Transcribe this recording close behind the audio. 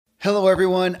Hello,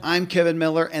 everyone. I'm Kevin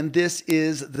Miller, and this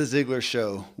is The Ziglar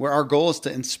Show, where our goal is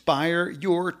to inspire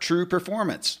your true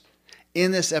performance.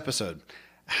 In this episode,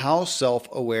 how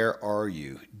self-aware are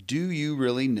you? Do you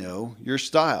really know your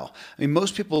style? I mean,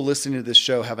 most people listening to this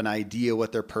show have an idea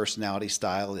what their personality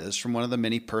style is from one of the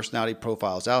many personality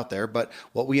profiles out there. But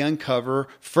what we uncover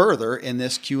further in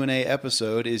this Q&A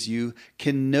episode is you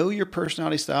can know your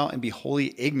personality style and be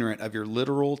wholly ignorant of your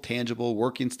literal, tangible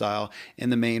working style in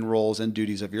the main roles and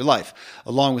duties of your life.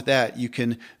 Along with that, you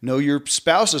can know your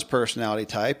spouse's personality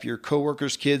type, your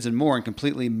coworkers, kids, and more, and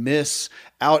completely miss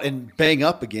out and bang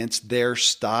up against their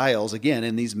styles, again,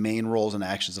 in these main roles and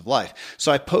actions of life.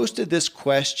 So I posted this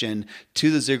question to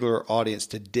the Ziglar audience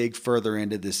to dig further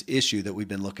into this issue that we've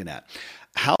been looking at.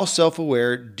 How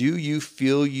self-aware do you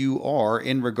feel you are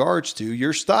in regards to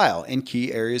your style in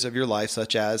key areas of your life,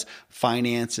 such as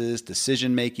finances,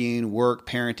 decision-making, work,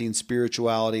 parenting,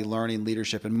 spirituality, learning,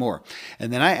 leadership, and more?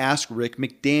 And then I asked Rick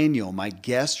McDaniel, my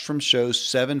guest from show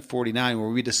 749, where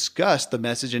we discussed the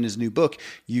message in his new book,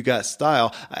 You Got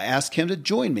Style. I asked him to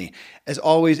join me. As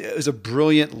always, it was a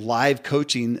brilliant live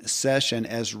coaching session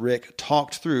as Rick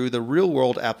talked through the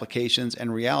real-world applications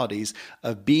and realities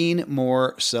of being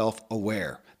more self-aware.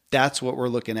 That's what we're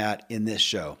looking at in this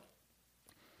show.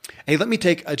 Hey, let me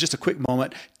take just a quick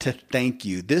moment to thank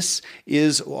you. This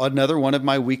is another one of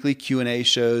my weekly Q&A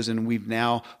shows, and we've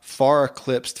now far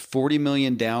eclipsed 40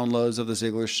 million downloads of The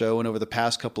Ziglar Show. And over the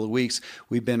past couple of weeks,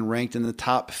 we've been ranked in the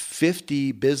top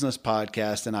 50 business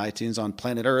podcasts in iTunes on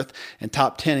planet Earth and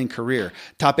top 10 in career,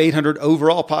 top 800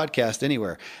 overall podcast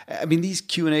anywhere. I mean, these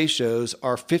Q&A shows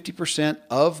are 50%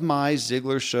 of my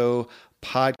Ziglar Show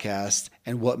podcast,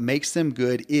 and what makes them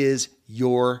good is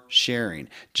your sharing.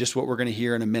 Just what we're going to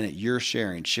hear in a minute. You're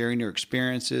sharing your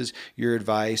experiences, your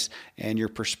advice, and your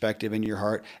perspective and your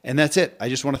heart. And that's it. I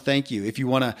just want to thank you. If you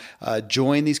want to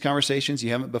join these conversations, you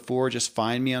haven't before, just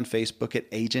find me on Facebook at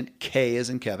Agent K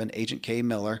as in Kevin, Agent K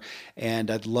Miller,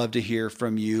 and I'd love to hear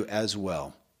from you as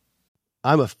well.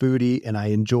 I'm a foodie and I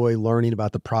enjoy learning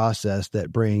about the process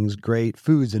that brings great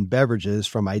foods and beverages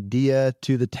from idea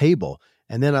to the table.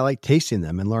 And then I like tasting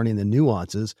them and learning the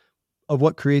nuances of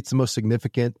what creates the most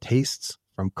significant tastes,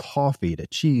 from coffee to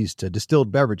cheese to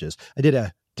distilled beverages. I did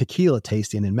a tequila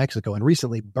tasting in Mexico, and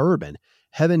recently bourbon.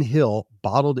 Heaven Hill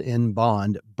Bottled in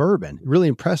Bond bourbon really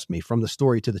impressed me from the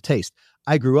story to the taste.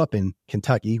 I grew up in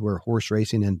Kentucky, where horse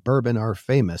racing and bourbon are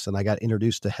famous, and I got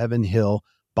introduced to Heaven Hill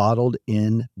Bottled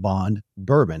in Bond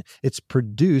bourbon. It's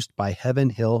produced by Heaven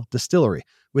Hill Distillery,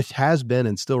 which has been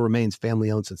and still remains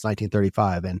family-owned since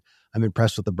 1935. And I'm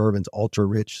impressed with the bourbon's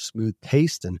ultra-rich, smooth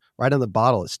taste. And right on the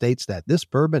bottle, it states that this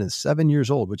bourbon is 7 years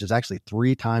old, which is actually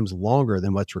 3 times longer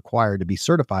than what's required to be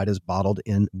certified as bottled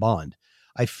in bond.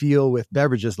 I feel with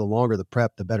beverages, the longer the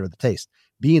prep, the better the taste.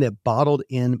 Being a bottled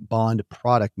in bond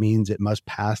product means it must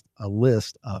pass a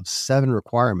list of 7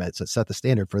 requirements that set the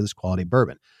standard for this quality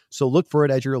bourbon. So look for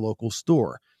it at your local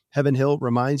store. Heaven Hill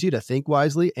reminds you to think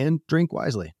wisely and drink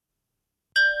wisely.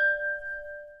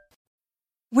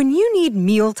 When you need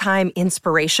mealtime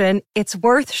inspiration, it's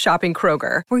worth shopping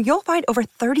Kroger, where you'll find over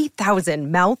 30,000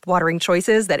 mouth-watering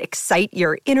choices that excite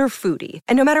your inner foodie.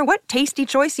 And no matter what tasty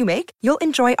choice you make, you'll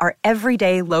enjoy our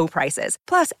everyday low prices,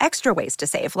 plus extra ways to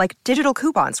save, like digital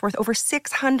coupons worth over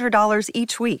 $600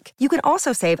 each week. You can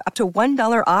also save up to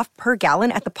 $1 off per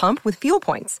gallon at the pump with fuel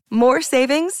points. More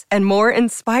savings and more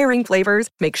inspiring flavors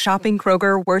make shopping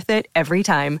Kroger worth it every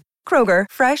time. Kroger,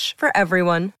 fresh for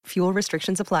everyone. Fuel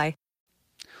restrictions apply.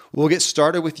 We'll get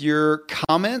started with your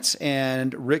comments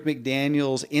and Rick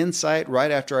McDaniel's insight right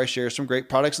after I share some great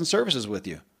products and services with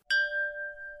you.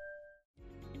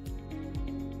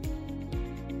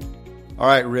 All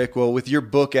right, Rick. Well, with your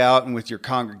book out and with your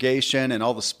congregation and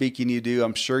all the speaking you do,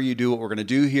 I'm sure you do what we're going to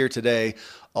do here today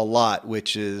a lot,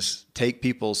 which is take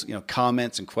people's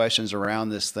comments and questions around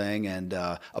this thing and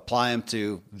apply them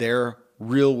to their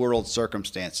real world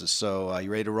circumstances. So you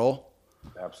ready to roll?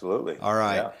 Absolutely. All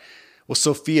right. Yeah. Well,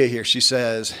 Sophia here, she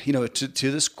says,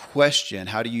 to this question,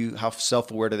 how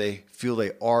self-aware do they feel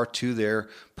they are to their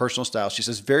personal style? She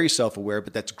says, very self-aware,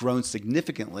 but that's grown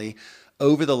significantly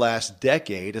over the last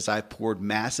decade as I poured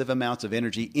massive amounts of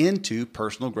energy into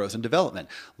personal growth and development.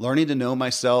 Learning to know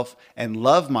myself and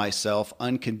love myself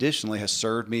unconditionally has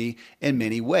served me in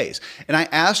many ways. And I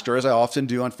asked her, as I often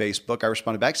do on Facebook, I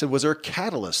responded back, said, was there a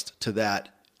catalyst to that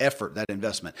effort, that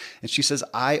investment? And she says,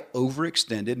 I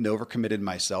overextended and overcommitted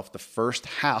myself the first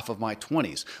half of my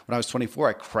 20s. When I was 24,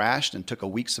 I crashed and took a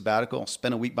week sabbatical,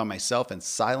 spent a week by myself in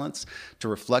silence to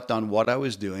reflect on what I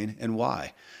was doing and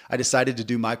why. I decided to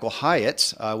do Michael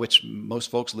Hyatt's, which most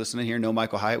folks listening here know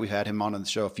Michael Hyatt. We've had him on the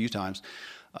show a few times.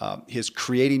 His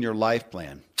Creating Your Life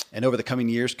plan. and over the coming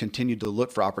years continued to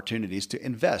look for opportunities to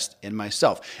invest in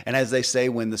myself. And as they say,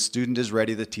 when the student is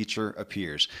ready, the teacher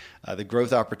appears. The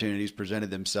growth opportunities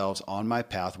presented themselves on my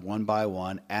path one by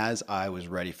one as I was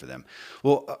ready for them.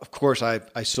 Well, of course, I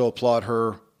so applaud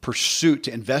her pursuit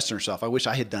to invest in herself. I wish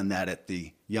I had done that at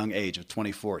the young age of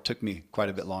 24. It took me quite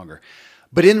a bit longer.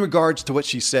 But in regards to what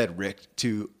she said, Rick,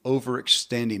 to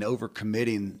overextending,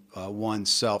 overcommitting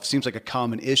oneself seems like a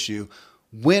common issue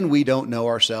when we don't know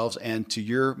ourselves, and to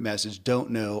your message,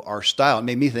 don't know our style. It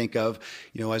made me think of,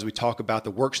 as we talk about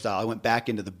the work style, I went back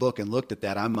into the book and looked at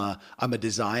that. I'm a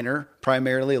designer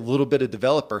primarily, a little bit of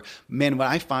developer. Man, when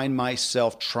I find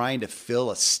myself trying to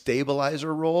fill a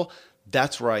stabilizer role,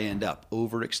 that's where I end up,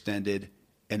 overextended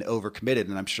and overcommitted.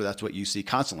 And I'm sure that's what you see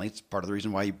constantly. It's part of the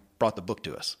reason why you brought the book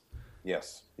to us.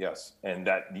 Yes. And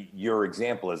that your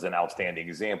example is an outstanding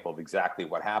example of exactly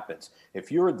what happens.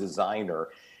 If you're a designer,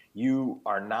 you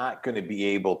are not going to be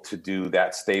able to do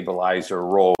that stabilizer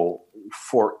role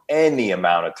for any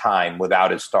amount of time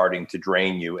without it starting to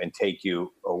drain you and take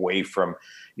you away from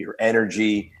your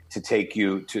energy, to take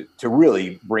you to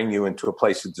really bring you into a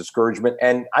place of discouragement.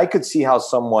 And I could see how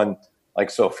someone like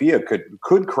Sophia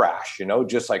could crash,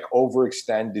 just like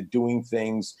overextended, doing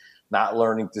things, not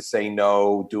learning to say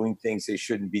no, doing things they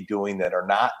shouldn't be doing that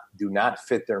do not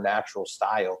fit their natural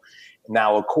style.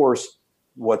 Now, of course,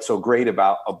 what's so great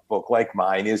about a book like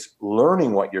mine is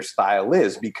learning what your style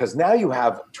is, because now you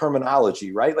have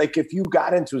terminology, right? Like if you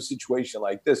got into a situation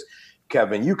like this,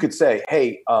 Kevin, you could say,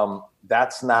 hey,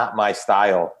 that's not my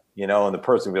style. And the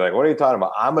person would be like, what are you talking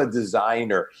about? I'm a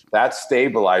designer. That's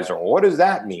stabilizer. What does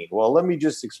that mean? Well, let me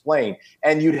just explain.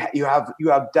 And you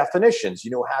have definitions,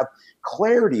 have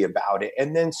clarity about it.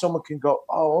 And then someone can go,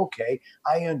 oh, okay,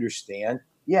 I understand.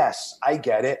 Yes, I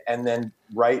get it. And then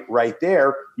right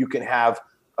there, you can have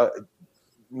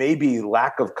maybe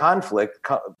lack of conflict,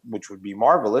 which would be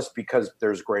marvelous because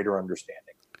there's greater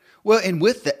understanding. Well, and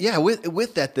with that,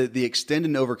 with that, the extended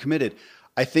and overcommitted,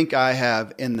 I think I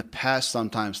have in the past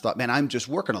sometimes thought, man, I'm just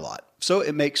working a lot. So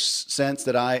it makes sense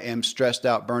that I am stressed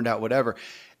out, burned out, whatever.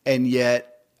 And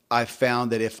yet I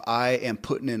found that if I am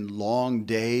putting in long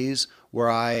days where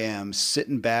I am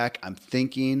sitting back, I'm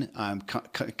thinking, I'm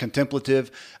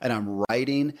contemplative, and I'm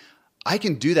writing, I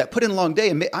can do that, put in a long day.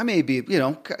 And I may be,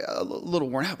 a little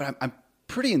worn out, but I'm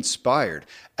pretty inspired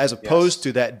as opposed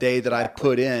to that day that I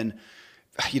put in,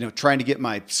 trying to get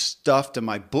my stuff to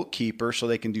my bookkeeper so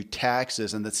they can do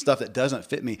taxes and the stuff that doesn't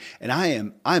fit me. And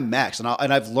I'm maxed.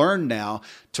 And I've learned now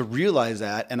to realize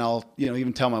that. And I'll,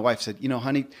 even tell my wife, I said,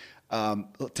 honey,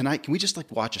 tonight, can we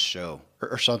just watch a show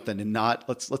or something and not,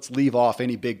 let's leave off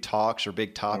any big talks or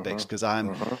big topics because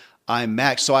I'm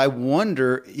maxed. So I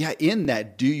wonder, in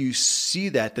that, do you see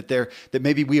that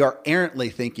maybe we are errantly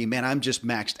thinking, man, I'm just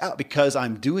maxed out because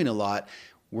I'm doing a lot,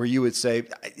 where you would say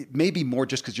maybe more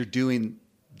just because you're doing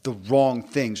the wrong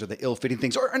things or the ill-fitting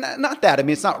things, or not that. I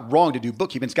mean, it's not wrong to do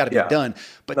bookkeeping. It's got to be done,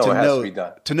 but to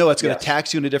know it's going to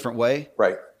tax you in a different way.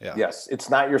 Right. Yeah. Yes. It's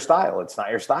not your style. It's not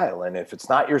your style. And if it's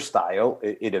not your style,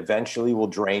 it eventually will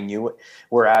drain you.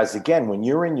 Whereas again, when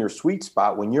you're in your sweet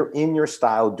spot, when you're in your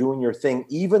style, doing your thing,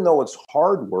 even though it's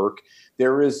hard work,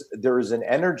 there is an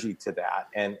energy to that.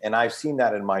 And I've seen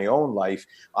that in my own life.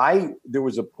 There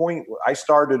was a point where I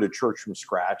started a church from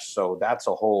scratch. So that's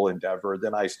a whole endeavor.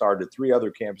 Then I started 3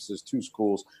 other campuses, 2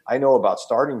 schools. I know about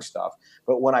starting stuff.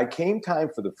 But when I came time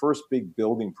for the first big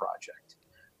building project,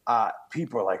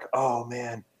 people are like, oh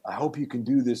man, I hope you can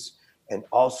do this and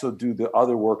also do the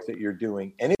other work that you're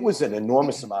doing. And it was an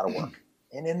enormous amount of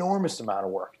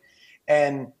work,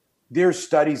 And there's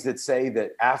studies that say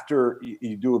that after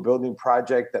you do a building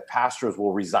project, that pastors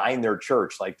will resign their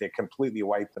church, like they completely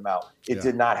wipe them out. It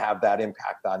did not have that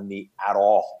impact on me at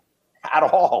all.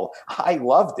 I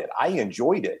loved it. I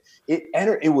enjoyed it.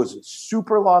 It was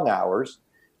super long hours,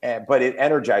 but it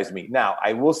energized me. Now,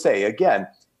 I will say again,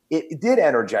 it did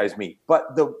energize me,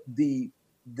 but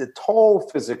the toll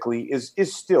physically is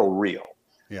still real.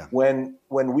 Yeah. When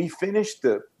we finished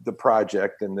the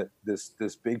project and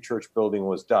this big church building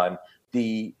was done,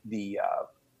 the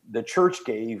church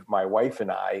gave my wife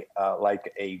and I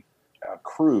like a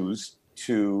cruise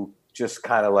to just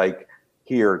kind of like,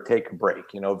 here, take a break,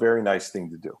 very nice thing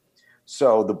to do.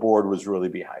 So the board was really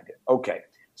behind it. Okay.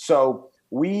 So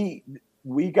we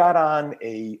got on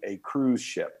a cruise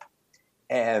ship,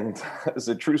 and it's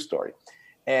a true story.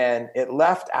 And it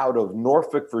left out of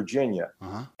Norfolk, Virginia,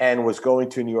 and was going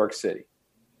to New York City.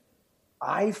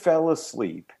 I fell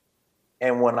asleep,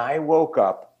 and when I woke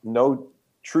up, no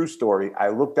true story, I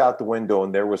looked out the window,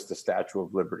 and there was the Statue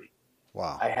of Liberty.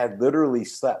 Wow! I had literally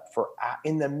slept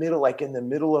in the middle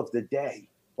of the day.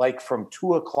 Like from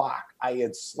 2 o'clock, I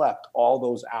had slept all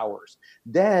those hours.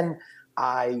 Then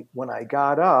when I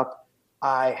got up,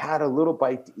 I had a little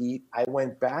bite to eat. I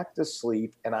went back to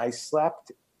sleep and I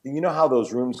slept. You know how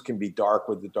those rooms can be dark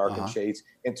with the darkened shades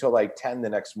until like 10 the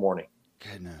next morning.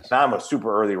 Goodness. And I'm a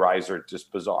super early riser,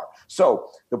 just bizarre. So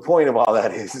the point of all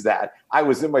that is that I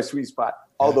was in my sweet spot.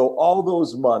 Although all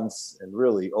those months and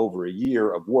really over a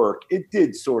year of work, it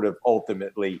did sort of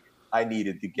ultimately, I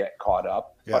needed to get caught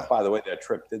up. Yeah. But by the way, that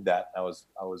trip did that. I was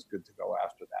good to go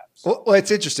after that. So. Well,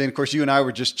 it's interesting. Of course, you and I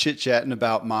were just chit-chatting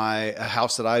about my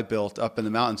house that I built up in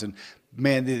the mountains. And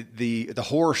man, the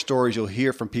horror stories you'll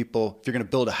hear from people, if you're going to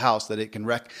build a house, that it can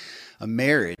wreck a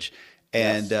marriage.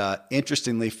 And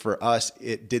interestingly for us,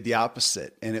 it did the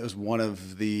opposite. And it was one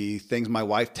of the things my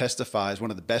wife testifies,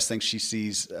 one of the best things she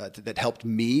sees that helped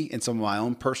me in some of my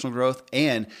own personal growth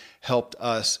and helped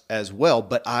us as well.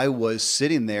 But I was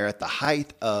sitting there at the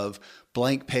height of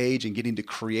blank page and getting to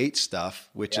create stuff,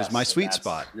 which is my sweet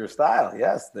spot. Your style.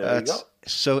 Yes. There you go.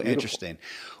 So beautiful. Interesting.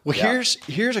 Well,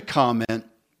 here's a comment.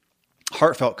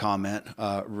 Heartfelt comment,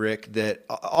 Rick, that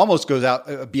almost goes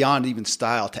out beyond even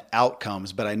style to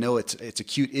outcomes, but I know it's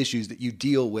acute issues that you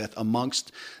deal with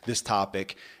amongst this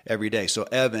topic every day. So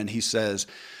Evan, he says,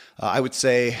 I would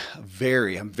say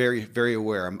I'm very, very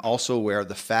aware. I'm also aware of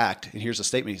the fact, and here's a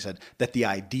statement he said, that the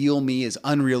ideal me is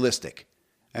unrealistic.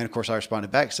 And of course, I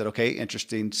responded back, said, okay,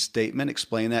 interesting statement.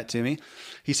 Explain that to me.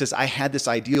 He says, I had this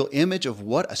ideal image of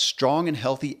what a strong and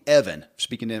healthy Evan,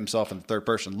 speaking to himself in the third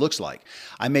person, looks like.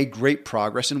 I made great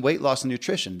progress in weight loss and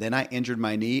nutrition. Then I injured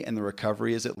my knee and the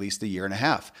recovery is at least 1.5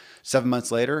 years. 7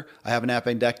 months later, I have an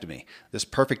appendectomy. This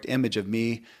perfect image of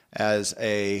me as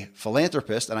a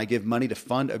philanthropist, and I give money to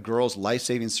fund a girl's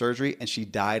life-saving surgery, and she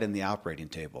died in the operating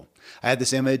table. I had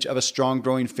this image of a strong,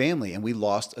 growing family, and we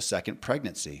lost a second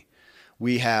pregnancy.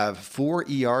 We have 4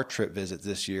 ER trip visits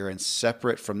this year, and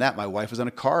separate from that, my wife was in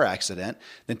a car accident.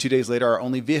 Then 2 days later, our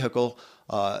only vehicle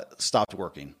stopped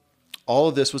working. All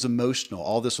of this was emotional.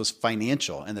 All of this was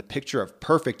financial. And the picture of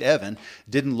perfect Evan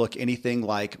didn't look anything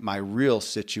like my real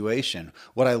situation.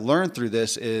 What I learned through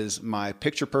this is my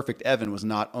picture perfect Evan was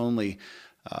not only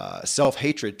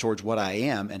self-hatred towards what I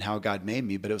am and how God made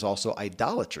me, but it was also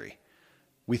idolatry.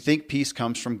 We think peace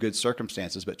comes from good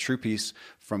circumstances, but true peace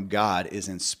from God is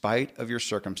in spite of your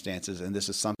circumstances. And this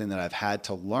is something that I've had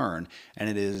to learn.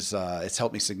 And it's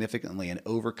helped me significantly in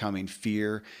overcoming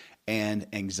fear and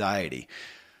anxiety.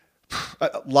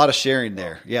 A lot of sharing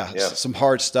there. Yeah. Some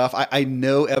hard stuff. I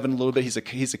know Evan a little bit.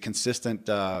 He's a consistent,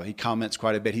 he comments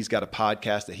quite a bit. He's got a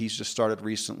podcast that he's just started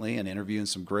recently and interviewing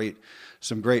some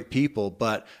great people,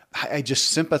 but I just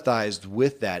sympathized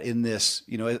with that in this,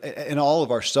 in all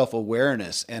of our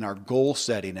self-awareness and our goal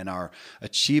setting and our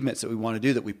achievements that we want to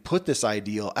do, that we put this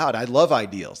ideal out. I love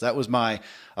ideals. That was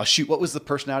what was the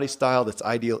personality style that's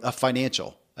ideal?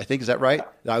 Financial, I think. Is that right?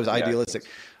 I was idealistic.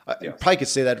 Probably could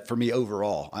say that for me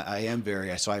overall. I am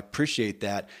so I appreciate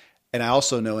that. And I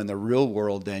also know in the real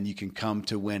world, then you can come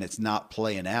to when it's not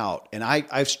playing out. And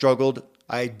I've struggled,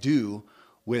 I do,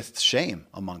 with shame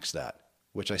amongst that,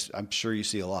 which I'm sure you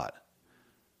see a lot.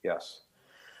 Yes.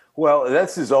 Well,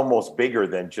 this is almost bigger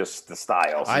than just the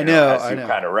styles. I know. As you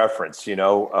kind of reference,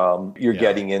 you're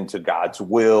getting into God's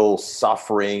will,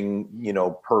 suffering,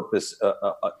 purpose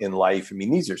in life. I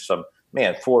mean, these are some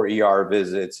 4 ER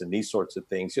visits and these sorts of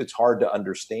things. It's hard to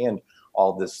understand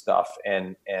all this stuff.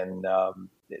 And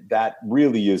that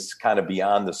really is kind of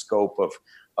beyond the scope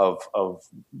of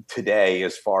today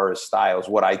as far as styles.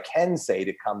 What I can say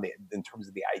to come in terms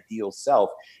of the ideal self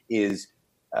is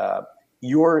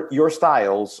your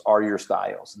styles are your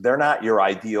styles. They're not your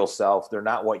ideal self. They're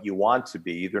not what you want to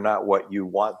be. They're not what you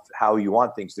want, how you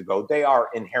want things to go. They are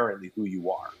inherently who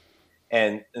you are.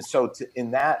 And so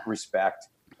in that respect,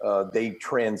 they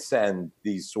transcend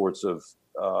these sorts of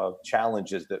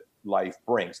challenges that life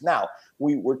brings. Now,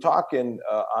 we were talking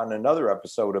on another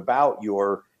episode about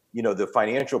your, the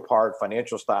financial part,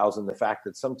 financial styles, and the fact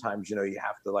that sometimes, you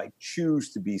have to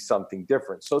choose to be something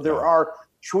different. So there are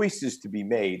choices to be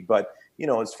made. But,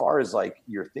 as far as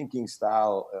your thinking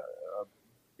style,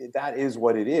 that is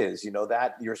what it is,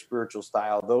 that your spiritual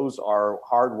style, those are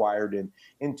hardwired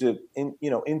into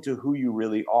who you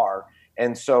really are.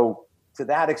 And so, to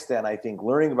that extent, I think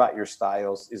learning about your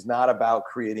styles is not about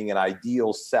creating an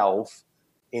ideal self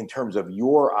in terms of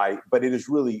but it is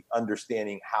really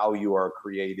understanding how you are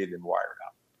created and wired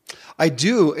up. I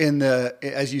do,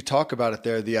 as you talk about it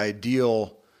there, the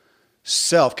ideal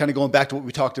self, kind of going back to what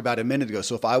we talked about a minute ago.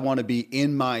 So if I want to be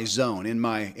in my zone, in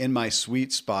my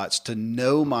sweet spots, to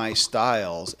know my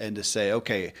styles and to say,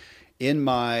 okay, in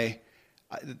my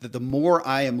the more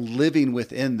I am living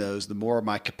within those, the more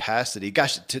my capacity,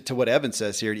 gosh, to what Evan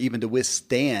says here, even to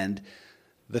withstand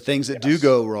the things that do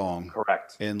go wrong.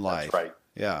 Correct. In life. That's right.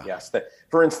 Yeah. Yes.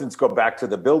 For instance, go back to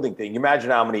the building thing.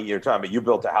 Imagine how many you're talking about. You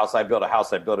built a house. I built a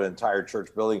house. I built an entire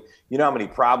church building. You know how many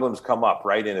problems come up,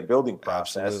 right, in a building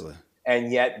process. Absolutely.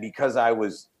 And yet, because I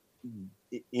was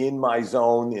in my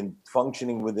zone and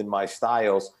functioning within my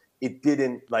styles, it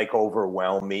didn't like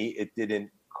overwhelm me. It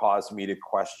didn't cause me to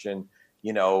question,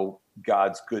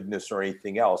 God's goodness or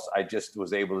anything else. I just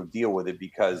was able to deal with it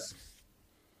because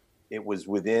it was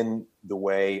within the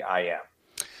way I am.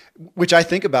 Which I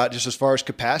think about just as far as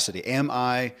capacity. Am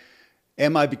I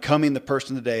becoming the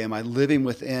person today? Am I living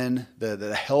within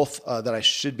the health that I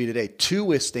should be today to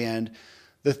withstand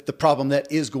the problem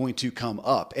that is going to come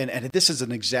up? And this is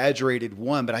an exaggerated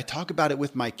one, but I talk about it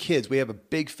with my kids. We have a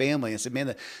big family. I said,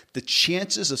 man, the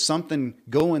chances of something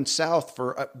going south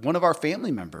for one of our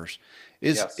family members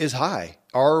is high.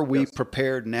 Are we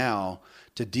prepared now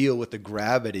to deal with the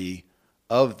gravity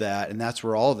of that? And that's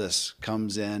where all this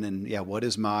comes in. And what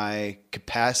is my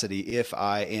capacity if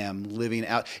I am living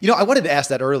out? I wanted to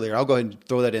ask that earlier. I'll go ahead and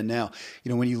throw that in now.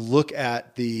 When you look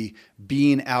at the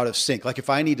being out of sync, like if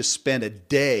I need to spend a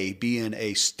day being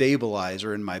a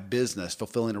stabilizer in my business,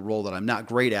 fulfilling a role that I'm not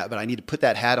great at, but I need to put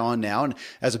that hat on now. And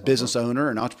as a business owner,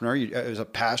 an entrepreneur, as a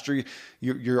pastor,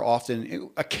 you're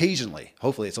often occasionally,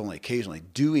 hopefully it's only occasionally,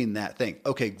 doing that thing.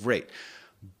 Okay, great.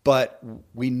 But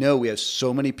we know we have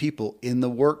so many people in the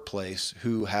workplace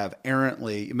who have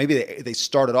maybe they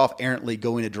started off errantly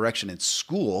going a direction in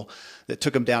school that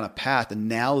took them down a path, and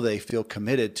now they feel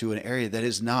committed to an area that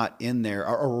is not in there,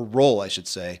 or a role, I should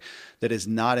say, that is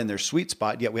not in their sweet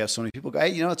spot. Yet we have so many people go,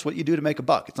 hey, it's what you do to make a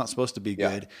buck. It's not supposed to be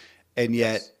good. And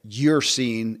yet you're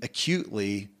seeing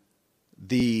acutely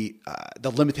the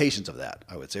limitations of that,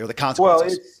 I would say, or the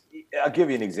consequences. Well, I'll give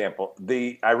you an example.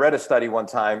 I read a study one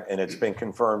time, and it's been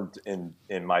confirmed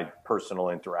in my personal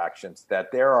interactions,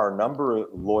 that there are a number of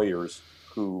lawyers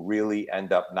who really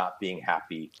end up not being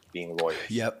happy being lawyers.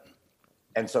 Yep.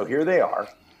 And so here they are.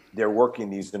 They're working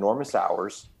these enormous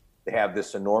hours. They have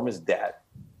this enormous debt,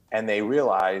 and they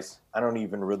realize, I don't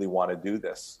even really want to do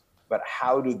this. But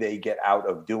how do they get out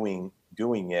of doing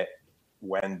it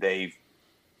when they've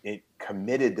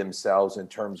committed themselves in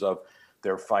terms of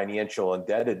their financial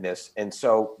indebtedness? And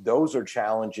so those are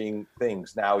challenging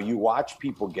things. Now you watch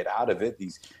people get out of it.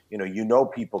 These,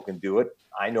 people can do it.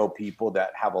 I know people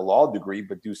that have a law degree,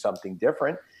 but do something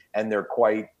different, and they're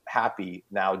quite happy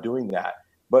now doing that.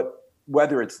 But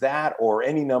whether it's that or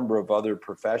any number of other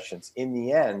professions, in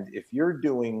the end, if you're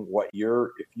doing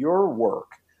if your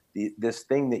work, this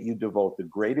thing that you devote the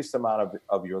greatest amount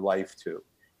of your life to,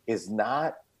 is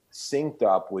not synced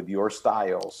up with your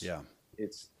styles,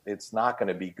 it's not going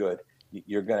to be good.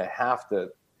 You're going to have to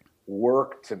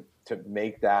work to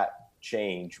make that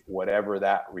change, whatever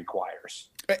that requires.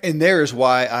 And there is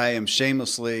why I am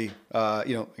shamelessly,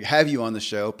 have you on the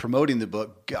show promoting the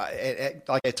book.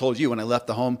 Like I told you, when I left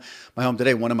my home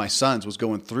today, one of my sons was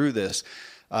going through this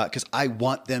because I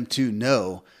want them to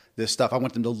know this stuff. I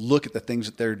want them to look at the things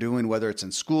that they're doing, whether it's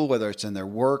in school, whether it's in their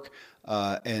work,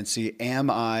 and see, am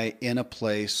I in a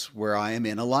place where I am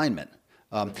in alignment?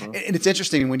 And it's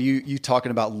interesting when you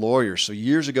talking about lawyers. So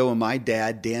years ago, when my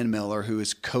dad, Dan Miller, who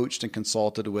has coached and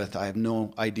consulted with, I have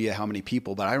no idea how many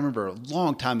people, but I remember a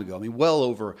long time ago, well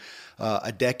over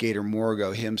a decade or more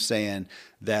ago, him saying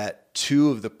that two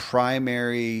of the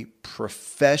primary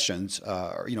professions,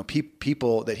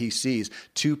 people that he sees,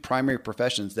 two primary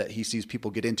professions that he sees people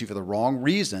get into for the wrong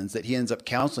reasons, that he ends up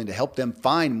counseling to help them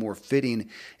find more fitting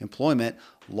employment: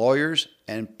 lawyers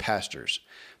and pastors.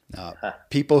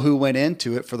 People who went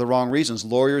into it for the wrong reasons,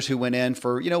 lawyers who went in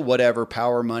for, whatever,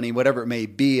 power, money, whatever it may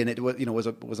be. And it was,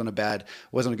 wasn't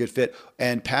a good fit.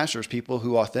 And pastors, people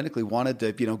who authentically wanted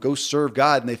to, go serve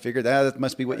God, and they figured that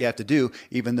must be what you have to do,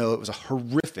 even though it was a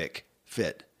horrific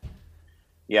fit.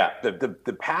 Yeah.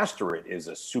 The pastorate is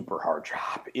a super hard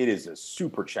job. It is a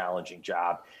super challenging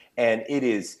job, and it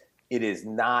is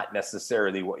not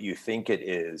necessarily what you think it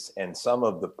is. And some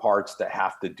of the parts that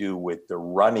have to do with the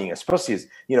running, especially as,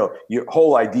 your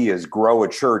whole idea is grow a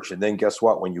church. And then guess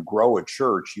what? When you grow a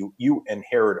church, you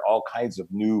inherit all kinds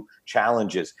of new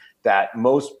challenges that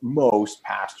most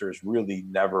pastors really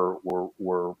never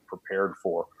were prepared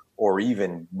for or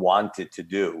even wanted to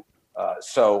do.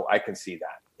 So I can see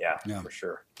that. Yeah, for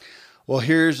sure. Well,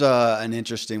 here's an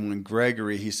interesting one.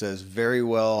 Gregory, he says, very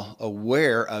well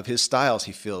aware of his styles,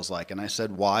 he feels like. And I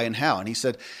said, why and how? And he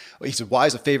said, why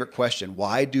is a favorite question?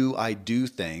 Why do I do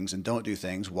things and don't do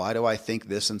things? Why do I think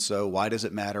this and so? Why does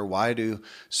it matter? Why do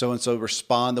so-and-so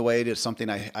respond the way to something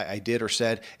I did or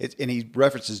said? And he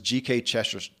references G.K.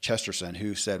 Chesterton,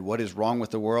 who said, what is wrong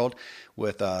with the world?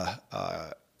 Who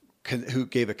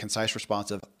gave a concise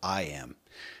response of, I am.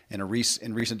 In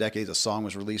recent decades, a song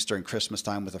was released during Christmas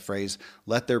time with the phrase,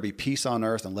 let there be peace on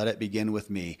earth and let it begin with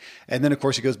me. And then, of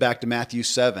course, he goes back to Matthew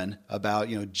 7 about,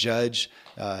 judge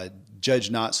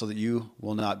not so that you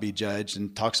will not be judged,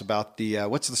 and talks about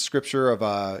what's the scripture of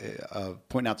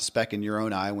pointing out the speck in your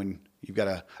own eye when you've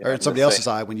got or in somebody else's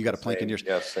eye when you got a plank in yours.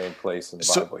 Yeah, same place in the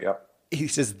Bible, yep. He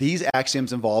says these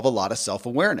axioms involve a lot of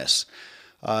self-awareness.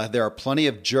 There are plenty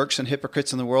of jerks and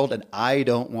hypocrites in the world, and I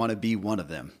don't want to be one of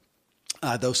them.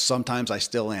 Though sometimes I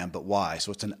still am, but why?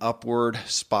 So it's an upward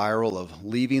spiral of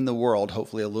leaving the world,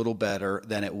 hopefully a little better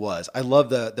than it was. I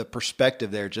love the perspective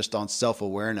there just on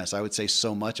self-awareness. I would say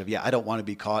so much of, I don't want to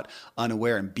be caught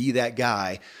unaware and be that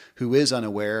guy who is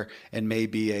unaware and may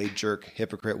be a jerk,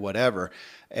 hypocrite, whatever.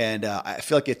 And I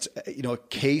feel like it's, a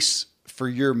case for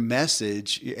your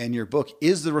message and your book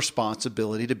is the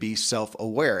responsibility to be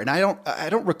self-aware. And I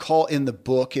don't recall in the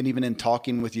book, and even in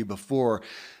talking with you before,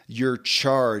 your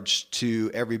charge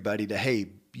to everybody to, hey,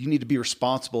 you need to be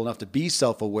responsible enough to be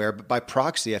self-aware. But by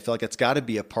proxy, I feel like it's got to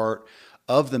be a part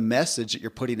of the message that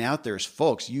you're putting out there is,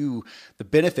 folks, the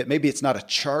benefit, maybe it's not a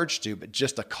charge to, but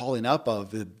just a calling up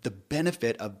of the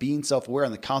benefit of being self-aware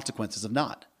and the consequences of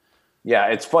not. Yeah,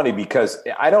 it's funny because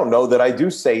I don't know that I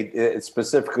do say it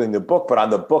specifically in the book, but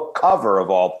on the book cover of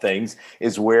all things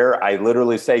is where I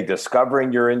literally say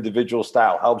discovering your individual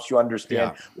style helps you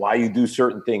understand why you do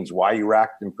certain things, why you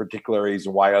act in particular ways,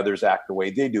 and why others act the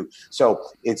way they do. So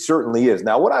it certainly is.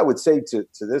 Now, what I would say to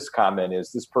this comment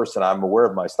is, this person, I'm aware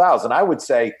of my styles, and I would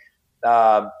say,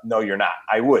 no, you're not.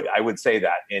 I would say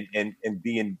that, and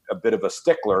being a bit of a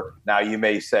stickler. Now, you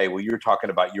may say, well, you're talking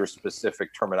about your specific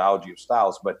terminology of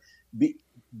styles, but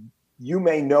you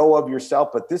may know of yourself,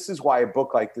 but this is why a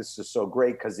book like this is so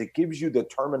great, because it gives you the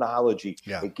terminology.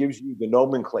 It gives you the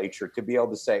nomenclature to be able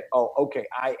to say, oh, okay,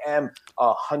 I am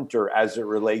a hunter as it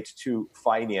relates to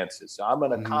finances. So I'm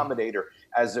an accommodator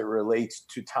as it relates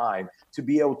to time. To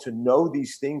be able to know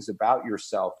these things about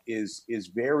yourself is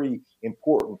very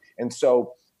important. And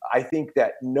so I think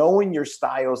that knowing your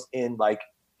styles in like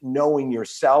knowing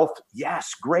yourself,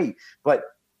 yes, great. But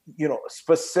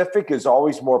specific is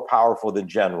always more powerful than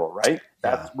general, right?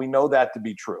 We know that to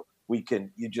be true.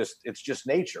 It's just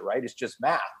nature, right? It's just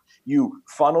math. You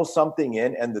funnel something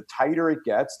in, and the tighter it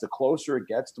gets, the closer it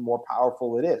gets, the more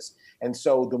powerful it is. And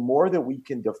so the more that we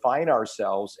can define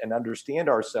ourselves and understand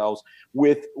ourselves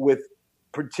with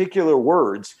particular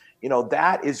words,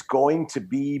 that is going to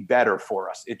be better for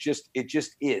us. It just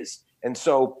is. And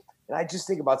so, and I just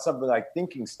think about something like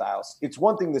thinking styles. It's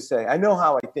one thing to say, I know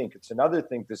how I think. It's another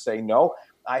thing to say, no,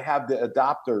 I have the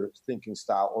adopter thinking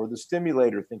style or the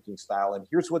stimulator thinking style. And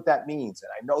here's what that means.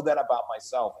 And I know that about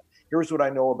myself. And here's what I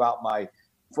know about my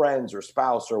friends or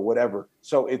spouse or whatever.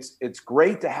 So it's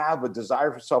great to have a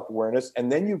desire for self-awareness.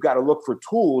 And then you've got to look for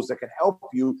tools that can help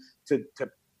you to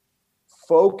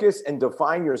focus and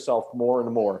define yourself more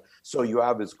and more, so you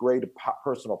have as great a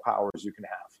personal power as you can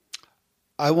have.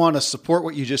 I want to support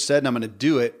what you just said, and I'm going to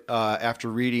do it after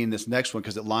reading this next one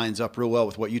because it lines up real well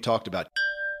with what you talked about.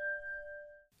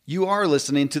 You are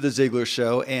listening to The Ziglar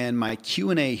Show and my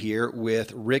Q&A here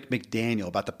with Rick McDaniel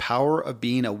about the power of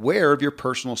being aware of your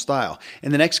personal style.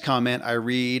 In the next comment, I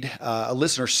read a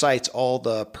listener cites all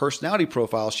the personality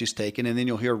profiles she's taken, and then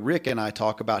you'll hear Rick and I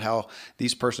talk about how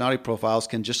these personality profiles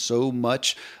can just so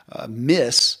much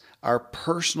miss our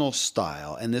personal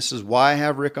style. And this is why I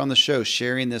have Rick on the show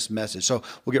sharing this message. So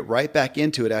we'll get right back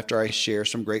into it after I share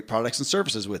some great products and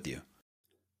services with you.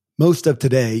 Most of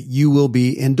today, you will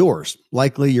be indoors,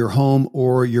 likely your home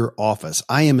or your office.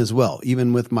 I am as well.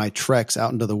 Even with my treks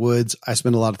out into the woods, I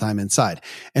spend a lot of time inside.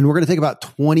 And we're going to take about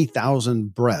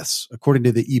 20,000 breaths. According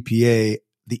to the EPA,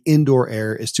 the indoor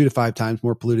air is 2 to 5 times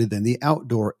more polluted than the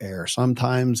outdoor air,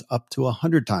 sometimes up to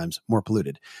 100 times more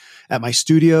polluted. At my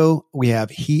studio, we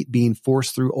have heat being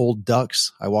forced through old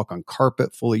ducts. I walk on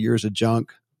carpet full of years of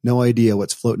junk. No idea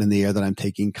what's floating in the air that I'm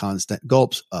taking constant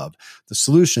gulps of. The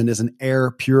solution is an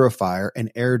air purifier, and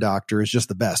Air Doctor is just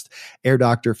the best. Air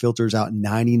Doctor filters out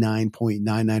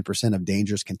 99.99% of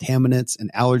dangerous contaminants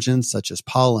and allergens such as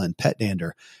pollen, pet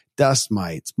dander, dust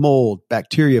mites, mold,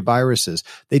 bacteria, viruses.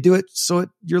 They do it so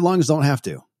your lungs don't have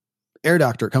to. Air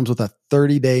Doctor comes with a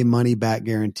 30-day money-back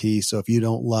guarantee. So if you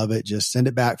don't love it, just send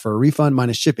it back for a refund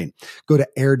minus shipping. Go to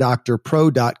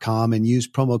airdoctorpro.com and use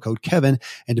promo code Kevin.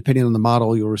 And depending on the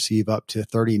model, you'll receive up to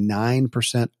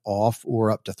 39% off or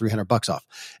up to $300 off.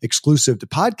 Exclusive to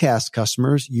podcast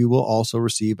customers, you will also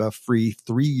receive a free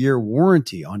 3-year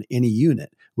warranty on any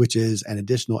unit, which is an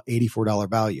additional $84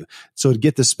 value. So to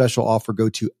get this special offer, go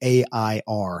to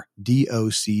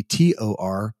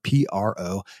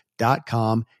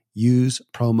airdoctorpro.com. Use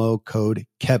promo code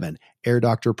Kevin.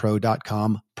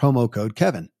 airdoctorpro.com, promo code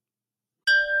Kevin.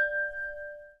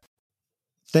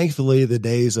 Thankfully, the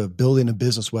days of building a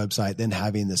business website, then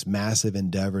having this massive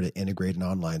endeavor to integrate an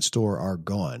online store are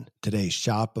gone. Today,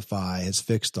 Shopify has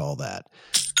fixed all that.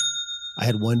 I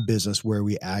had one business where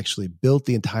we actually built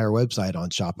the entire website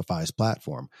on Shopify's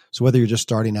platform. So whether you're just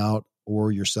starting out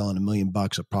or you're selling $1 million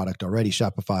of product already,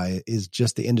 Shopify is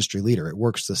just the industry leader. It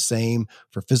works the same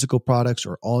for physical products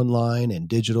or online and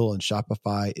digital, and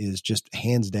Shopify is just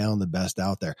hands down the best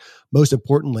out there. Most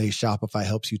importantly, Shopify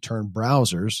helps you turn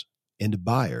browsers into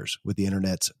buyers with the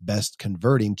internet's best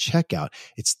converting checkout.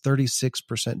 It's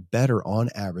 36% better on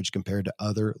average compared to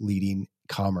other leading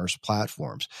commerce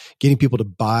platforms. Getting people to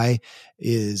buy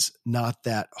is not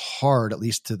that hard, at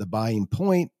least to the buying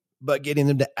point, but getting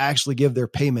them to actually give their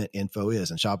payment info is,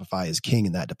 and Shopify is king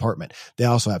in that department. They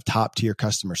also have top tier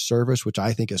customer service, which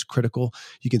I think is critical.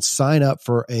 You can sign up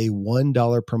for a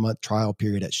 $1 per month trial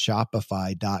period at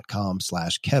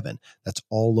shopify.com/Kevin. That's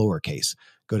all lowercase.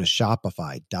 Go to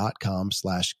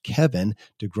shopify.com/Kevin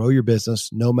to grow your business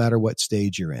no matter what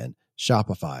stage you're in.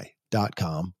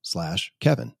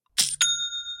 Shopify.com/Kevin.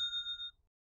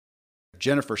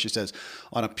 Jennifer, she says,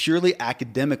 on a purely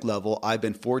academic level, I've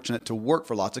been fortunate to work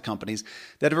for lots of companies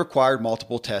that have required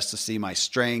multiple tests to see my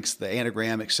strengths, the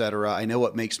Enneagram, etc. I know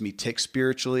what makes me tick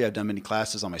spiritually. I've done many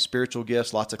classes on my spiritual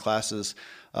gifts, lots of classes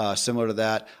similar to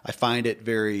that. I find it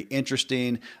very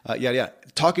interesting.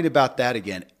 Talking about that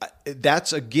again,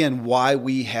 that's again why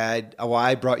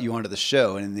I brought you onto the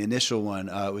show. And in the initial one,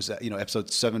 it was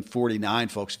episode 749,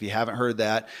 folks. If you haven't heard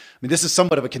that, I mean, this is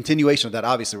somewhat of a continuation of that.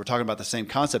 Obviously, we're talking about the same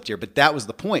concept here, but that was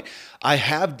the point. I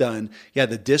have done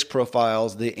the disc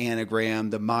profiles, the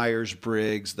Enneagram, the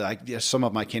Myers-Briggs. Some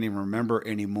of them I can't even remember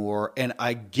anymore, and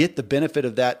I get the benefit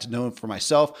of that to know for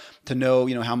myself, to know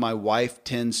how my wife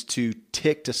tends to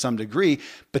tick to some degree.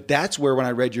 But that's where, when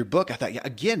I read your book, I thought,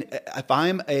 again,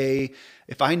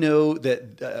 if I know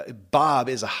that Bob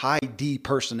is a high D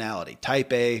personality,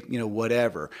 type A,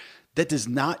 whatever, that does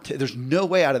not, there's no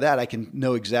way out of that I can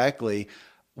know exactly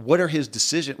what's his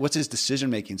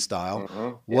decision-making style?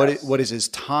 Mm-hmm. Yes. What is his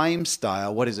time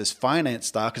style? What is his finance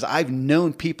style? Because I've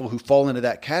known people who fall into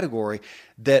that category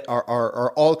that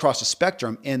are all across the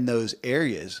spectrum in those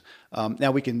areas.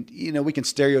 Now we can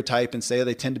stereotype and say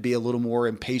they tend to be a little more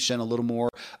impatient, a little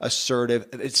more assertive.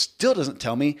 It still doesn't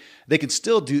tell me they can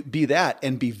still be that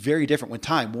and be very different with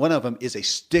time. One of them is a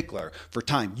stickler for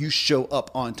time. You show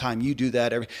up on time. You do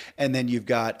that and then you've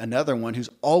got another one who's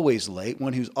always late,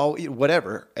 one who's always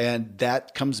whatever. And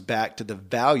that comes back to the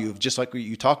value of, just like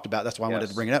you talked about. That's why I wanted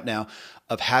to bring it up now,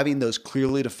 of having those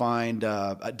clearly defined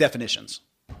definitions.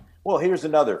 Well, here's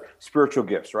another: spiritual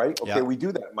gifts, right? Okay, we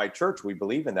do that in my church. We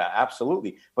believe in that,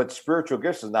 absolutely. But spiritual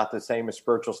gifts is not the same as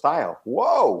spiritual style.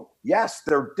 Whoa, yes,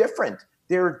 they're different.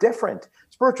 They're different.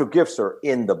 Spiritual gifts are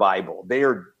in the Bible.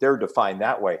 They're defined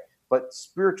that way. But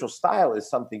spiritual style is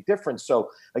something different. So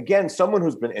again, someone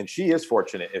who's been, and she is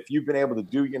fortunate, if you've been able to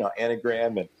do,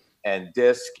 Enneagram and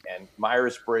DISC and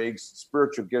Myers-Briggs,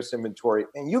 spiritual gifts inventory,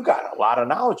 and you got a lot of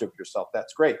knowledge of yourself.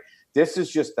 That's great. This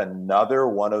is just another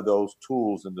one of those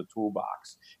tools in the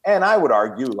toolbox. And I would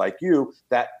argue, like you,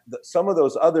 that some of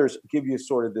those others give you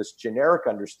sort of this generic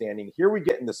understanding. Here we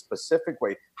get in the specific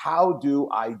way. How do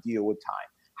I deal with time?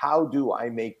 How do I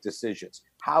make decisions?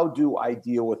 How do I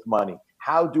deal with money?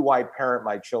 How do I parent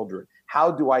my children?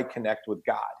 How do I connect with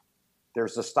God?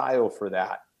 There's a style for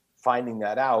that. Finding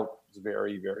that out is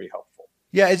very, very helpful.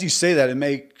 Yeah, as you say that, it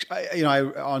may,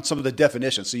 on some of the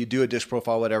definitions. So you do a DISC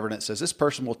profile, whatever, and it says this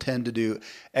person will tend to do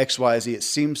X, Y, Z. It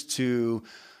seems to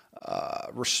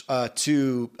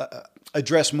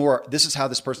address more. This is how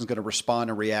this person's going to respond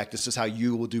and react. This is how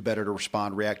you will do better to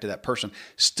respond, react to that person.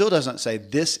 Still doesn't say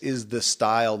this is the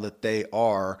style that they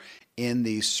are in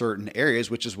these certain areas,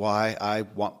 which is why I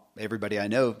want everybody I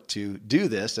know to do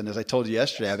this. And as I told you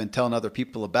yesterday, I've been telling other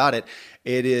people about it.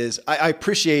 It is, I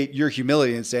appreciate your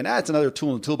humility in saying, it's another tool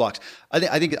in the toolbox.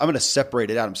 I think I'm going to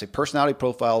separate it out. I'm going to say personality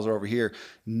profiles are over here.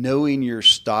 Knowing your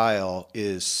style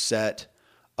is set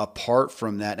apart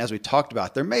from that. And as we talked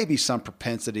about, there may be some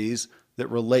propensities that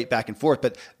relate back and forth,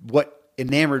 but what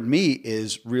enamored me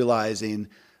is realizing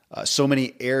so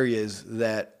many areas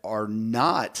that are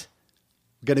not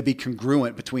going to be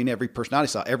congruent between every personality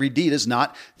style. Every D does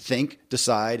not think,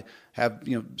 decide, have,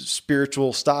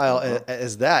 spiritual style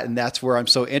as that. And that's where I'm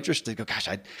so interested. Go, gosh,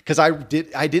 because I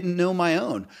didn't know my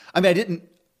own. I mean,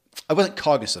 I wasn't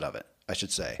cognizant of it, I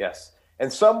should say. Yes.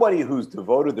 And somebody who's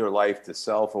devoted their life to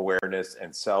self-awareness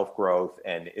and self-growth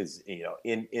and is,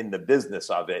 in the business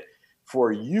of it,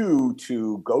 for you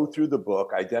to go through the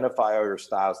book, identify all your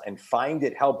styles and find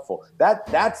it helpful,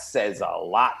 that says a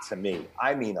lot to me.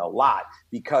 I mean, a lot,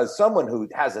 because someone who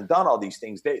hasn't done all these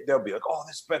things, they'll be like, oh,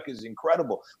 this book is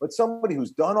incredible. But somebody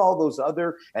who's done all those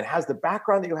other and has the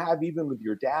background that you have, even with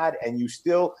your dad, and you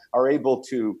still are able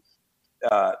to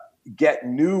get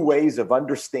new ways of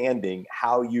understanding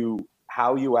how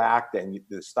you act and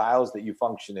the styles that you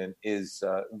function in is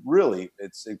really,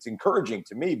 it's encouraging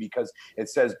to me, because it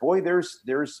says, boy,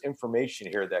 there's information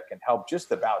here that can help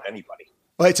just about anybody.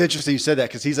 Well, it's interesting you said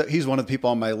that, because he's one of the people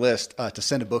on my list to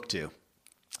send a book to.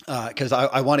 Because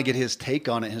I want to get his take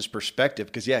on it, his perspective.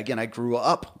 Because again, I grew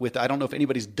up with, I don't know if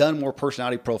anybody's done more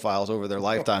personality profiles over their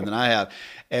lifetime than I have.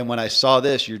 And when I saw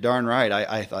this, you're darn right.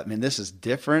 I thought, man, this is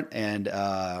different and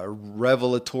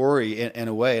revelatory in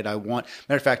a way. And matter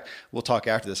of fact, we'll talk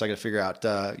after this. I got to figure out,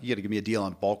 you got to give me a deal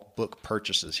on bulk book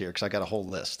purchases here, because I got a whole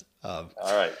list of.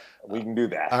 All right. We can do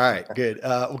that. All right, good.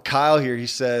 Well, Kyle here, he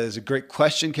says, a great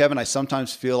question, Kevin. I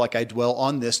sometimes feel like I dwell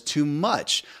on this too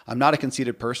much. I'm not a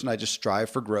conceited person. I just strive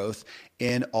for growth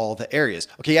in all the areas.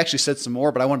 Okay, he actually said some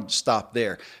more, but I wanted to stop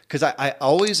there, because I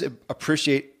always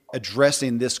appreciate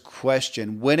addressing this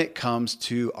question when it comes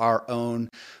to our own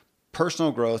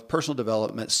personal growth, personal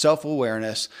development,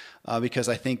 self-awareness, because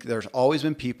I think there's always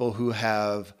been people who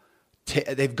have,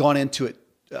 they've gone into it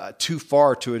too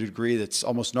far to a degree that's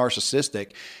almost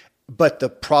narcissistic. But the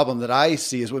problem that I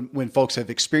see is when folks have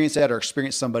experienced that or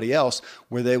experienced somebody else,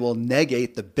 where they will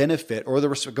negate the benefit or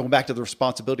going back to the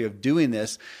responsibility of doing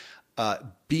this,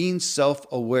 being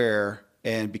self-aware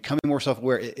and becoming more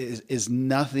self-aware is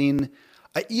nothing.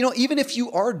 Even if you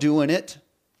are doing it,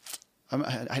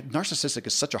 narcissistic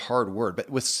is such a hard word, but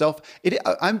with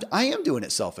I am doing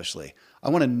it selfishly. I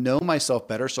want to know myself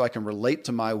better so I can relate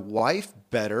to my wife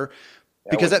better.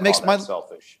 Because that makes my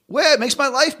selfish. Well, it makes my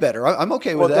life better. I'm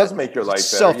okay with that. Well, it does make your life better.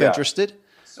 Self-interested.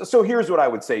 Yeah. So here's what I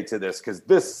would say to this, because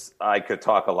this I could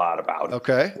talk a lot about.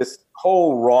 Okay. This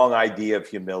whole wrong idea of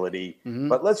humility. Mm-hmm.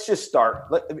 But let's just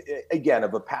start. Again,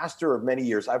 of a pastor of many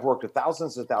years, I've worked with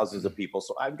thousands and thousands of people,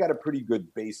 so I've got a pretty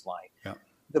good baseline. Yeah.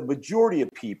 The majority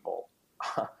of people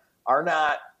are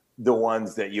not the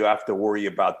ones that you have to worry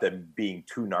about them being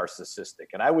too narcissistic.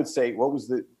 And I would say, what was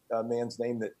the man's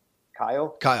name that Kyle?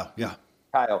 Kyle, yeah.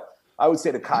 Kyle, I would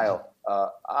say to Kyle,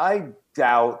 I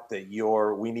doubt that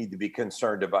we need to be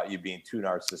concerned about you being too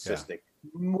narcissistic.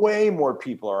 Yeah. Way more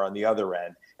people are on the other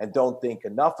end and don't think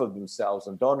enough of themselves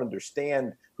and don't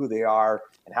understand who they are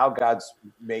and how God's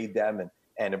made them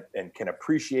and can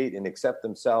appreciate and accept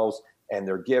themselves and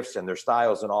their gifts and their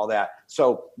styles and all that.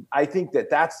 So I think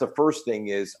that's the first thing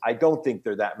is I don't think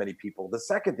there are that many people. The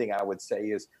second thing I would say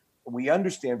is we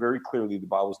understand very clearly the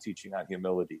Bible's teaching on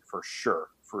humility, for sure.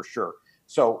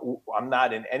 So I'm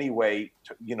not in any way,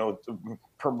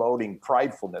 promoting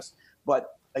pridefulness. But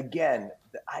again,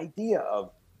 the idea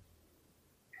of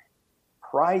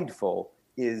prideful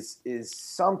is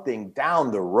something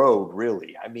down the road,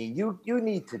 really. I mean, you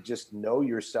need to just know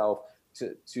yourself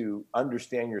to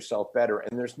understand yourself better.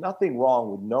 And there's nothing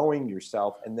wrong with knowing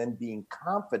yourself and then being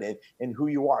confident in who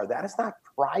you are. That is not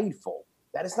prideful.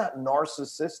 That is not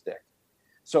narcissistic.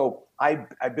 So I've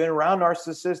been around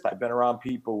narcissists. I've been around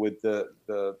people with the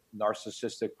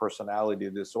narcissistic personality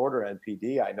disorder,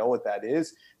 NPD. I know what that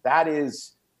is. That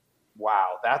is,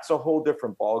 wow, that's a whole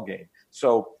different ballgame.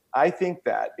 So I think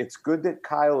that it's good that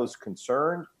Kyle is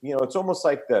concerned. It's almost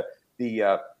like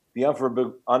the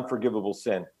unforgivable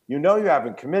sin. You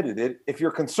haven't committed it if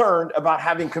you're concerned about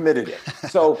having committed it.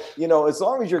 So, as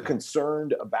long as you're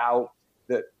concerned about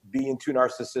being too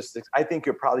narcissistic, I think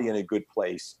you're probably in a good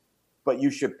place. But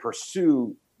you should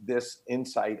pursue this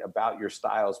insight about your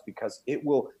styles because it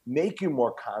will make you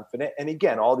more confident. And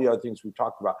again, all the other things we've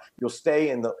talked about, you'll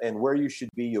stay in where you should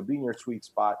be. You'll be in your sweet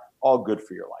spot. All good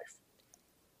for your life.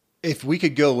 If I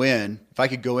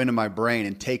could go into my brain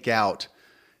and take out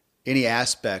any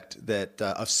aspect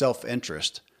of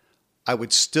self-interest, I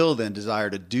would still then desire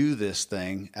to do this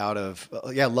thing out of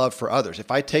love for others.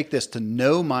 If I take this to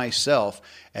know myself,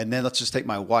 and then let's just take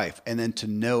my wife, and then to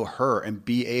know her and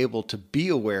be able to be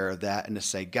aware of that and to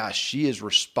say, gosh, she is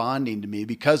responding to me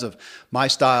because of my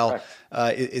style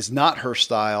is not her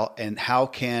style, and how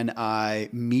can I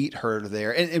meet her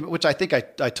there? And which I think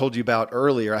I told you about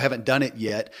earlier. I haven't done it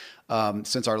yet,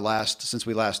 since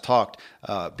we last talked,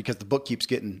 because the book keeps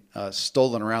getting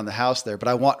stolen around the house there. But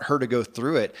I want her to go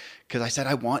through it because I said,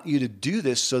 I want you to do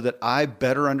this so that we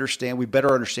better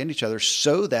understand each other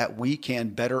so that we can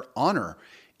better honor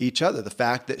each other. The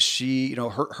fact that she,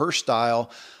 her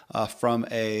style from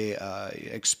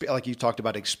like you talked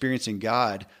about experiencing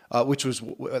God, which was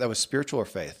spiritual or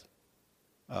faith.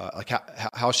 Like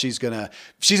how she's gonna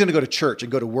go to church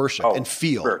and go to worship and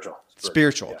feel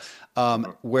spiritual. Yes.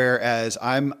 Whereas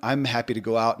I'm happy to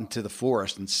go out into the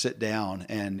forest and sit down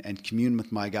and commune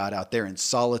with my God out there in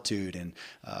solitude and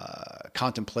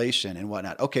contemplation and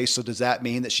whatnot. Okay, so does that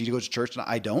mean that she goes to church and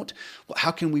I don't? Well,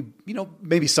 how can we,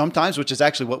 maybe sometimes, which is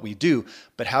actually what we do,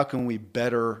 but how can we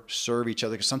better serve each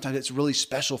other? Because sometimes it's really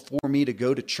special for me to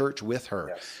go to church with her.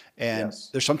 Yes. And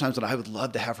there's sometimes that I would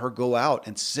love to have her go out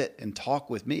and sit and talk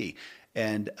with me.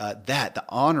 And the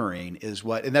honoring is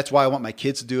and that's why I want my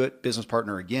kids to do it. Business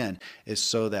partner again is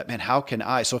so that, man, how can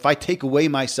so if I take away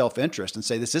my self-interest and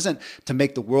say, this isn't to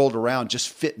make the world around just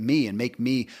fit me and make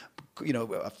me,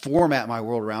 format my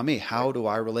world around me. How do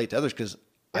I relate to others? Because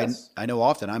I know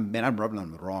often I'm rubbing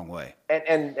them the wrong way.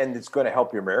 And it's going to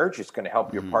help your marriage. It's going to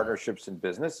help your partnerships in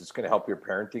business. It's going to help your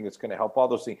parenting. It's going to help all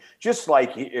those things. Just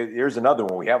like here's another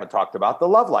one we haven't talked about, the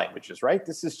love languages, right?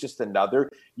 This is just another,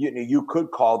 you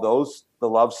could call those the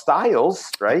love styles,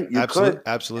 right? You could.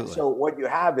 Absolutely. And so what you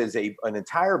have is an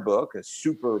entire book, a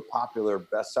super popular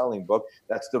best-selling book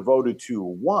that's devoted to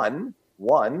one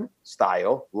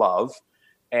style, love.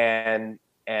 And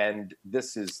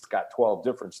this has got 12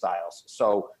 different styles.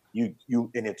 So you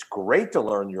and it's great to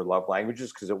learn your love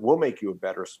languages because it will make you a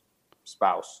better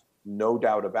spouse, no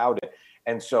doubt about it.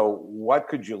 And so what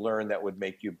could you learn that would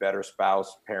make you a better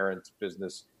spouse, parent,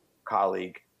 business,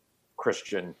 colleague,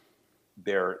 Christian?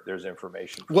 There's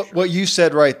information. What you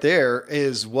said right there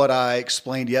is what I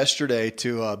explained yesterday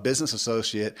to a business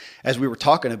associate as we were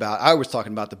talking about. I was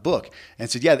talking about the book and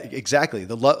said, yeah, exactly.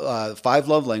 The 5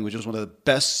 Love Languages, one of the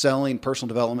best-selling personal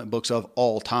development books of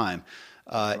all time,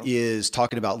 is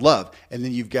talking about love. And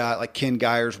then you've got like Ken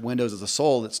Geyer's Windows of the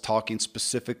Soul that's talking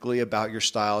specifically about your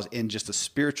styles in just the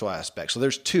spiritual aspect. So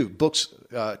there's 2 books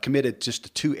committed just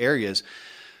to 2 areas.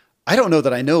 I don't know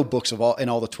that I know books in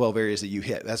all the 12 areas that you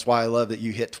hit. That's why I love that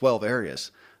you hit 12 areas.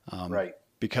 Right.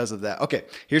 Because of that. Okay.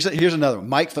 Here's another one.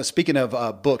 Mike Flynn, speaking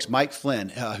of books, Mike Flynn,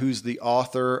 who's the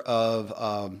author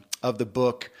of the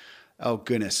book. Oh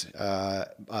goodness.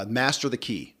 Master the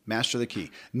Key.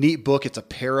 Neat book. It's a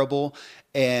parable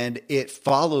and it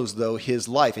follows though his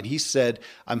life. And he said,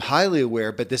 I'm highly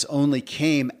aware, but this only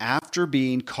came after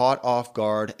being caught off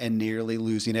guard and nearly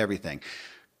losing everything.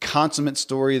 Consummate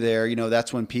story there.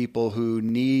 That's when people who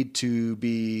need to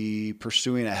be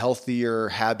pursuing a healthier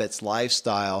habits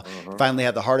lifestyle finally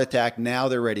have the heart attack. Now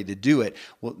they're ready to do it.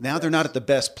 Well, now they're not at the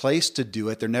best place to do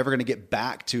it. They're never going to get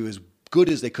back to as good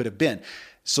as they could have been.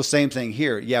 So same thing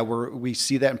here. Yeah, we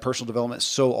see that in personal development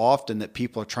so often that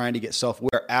people are trying to get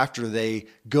self-aware after they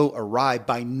go awry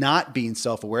by not being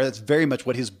self-aware. That's very much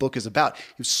what his book is about.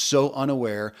 He was so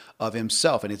unaware of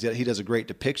himself, and he does a great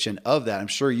depiction of that. I'm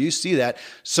sure you see that.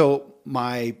 So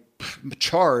my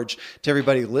charge to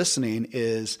everybody listening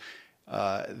is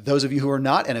those of you who are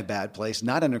not in a bad place,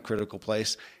 not in a critical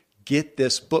place, get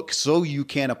this book so you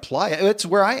can apply it. It's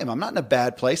where I am. I'm not in a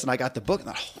bad place, and I got the book, and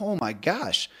I thought, oh my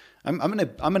gosh. I'm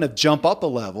gonna jump up a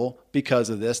level because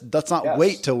of this. Let's not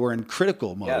wait till we're in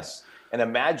critical mode. Yes, and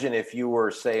imagine if you were,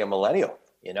 say, a millennial.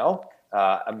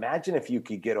 Imagine if you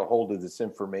could get a hold of this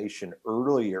information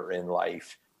earlier in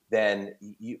life. Then,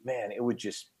 it would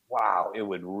just it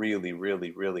would really, really,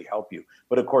 really help you.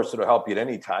 But of course, it'll help you at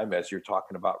any time, as you're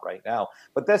talking about right now.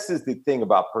 But this is the thing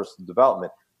about personal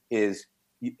development is,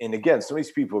 and again, some of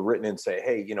these people have written in and say,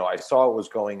 hey, I saw what was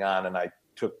going on and I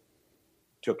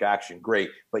took action. Great.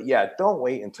 But don't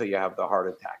wait until you have the heart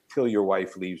attack, till your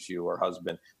wife leaves you or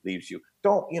husband leaves you.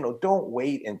 Don't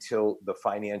wait until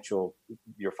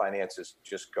your finances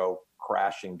just go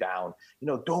crashing down.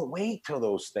 Don't wait till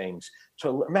those things.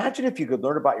 So imagine if you could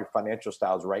learn about your financial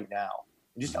styles right now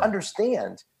and just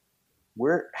understand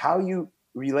how you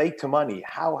relate to money.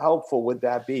 How helpful would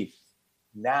that be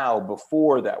now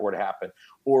before that were to happen?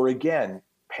 Or again,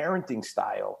 parenting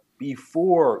style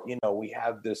before, we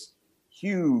have this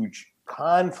huge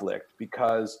conflict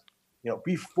because,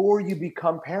 before you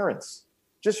become parents,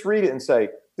 just read it and say,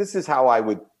 this is how I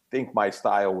would think my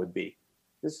style would be.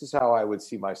 This is how I would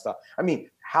see my style. I mean,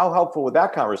 how helpful would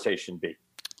that conversation be?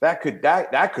 That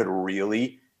could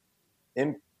really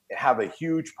have a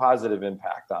huge positive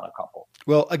impact on a couple.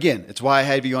 Well, again, it's why I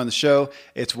have you on the show.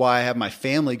 It's why I have my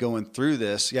family going through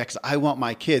this. Yeah, because I want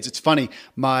my kids. It's funny,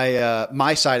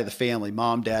 my side of the family,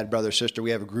 mom, dad, brother, sister,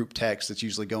 we have a group text that's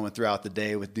usually going throughout the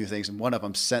day with new things. And one of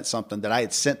them sent something that I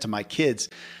had sent to my kids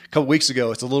a couple weeks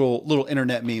ago. It's a little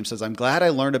internet meme. It says, "I'm glad I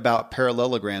learned about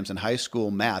parallelograms in high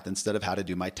school math instead of how to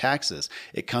do my taxes.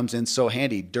 It comes in so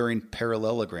handy during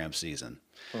parallelogram season."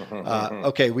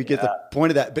 Okay, we get the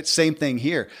point of that, but same thing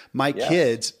here. My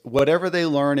kids, whatever they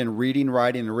learn in reading,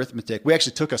 writing, and arithmetic, we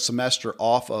actually took a semester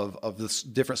off of the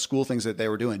different school things that they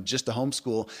were doing just to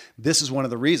homeschool. This is one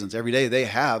of the reasons. Every day they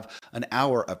have an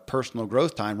hour of personal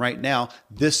growth time. Right now,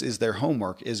 this is their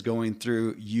homework, is going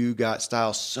through You Got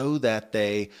Style so that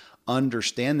they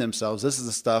understand themselves. This is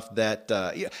the stuff that,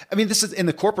 this is in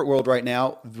the corporate world right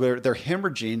now where they're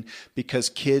hemorrhaging because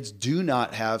kids do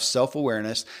not have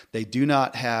self-awareness. They do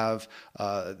not have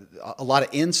a lot of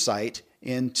insight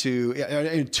into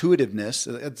intuitiveness.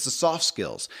 It's the soft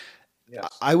skills. Yes.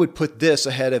 I would put this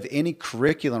ahead of any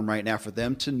curriculum right now for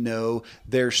them to know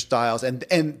their styles.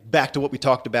 And back to what we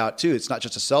talked about too, it's not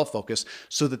just a self-focus,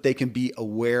 so that they can be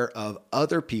aware of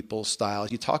other people's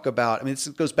styles. You talk about, this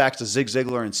goes back to Zig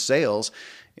Ziglar and sales,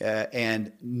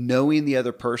 and knowing the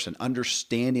other person,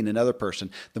 understanding another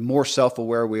person. The more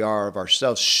self-aware we are of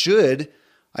ourselves should,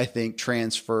 I think,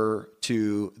 transfer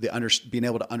to being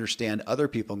able to understand other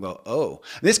people and go, oh,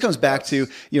 and this comes back to,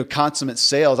 consummate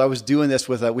sales. I was doing this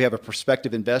with, we have a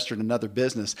prospective investor in another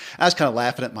business. I was kind of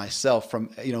laughing at myself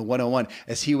from, 101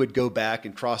 as he would go back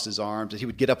and cross his arms and he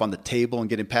would get up on the table and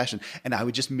get impassioned and I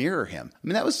would just mirror him.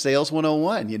 That was sales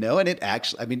 101, and it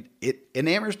actually, it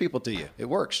enamors people to you. It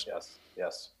works.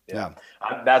 Yes. Yeah.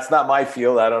 That's not my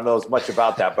field. I don't know as much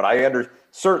about that, but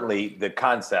certainly the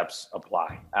concepts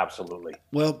apply. Absolutely.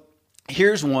 Well,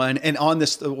 here's one. And on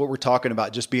this, what we're talking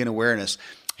about, just being awareness,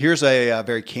 here's a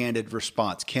very candid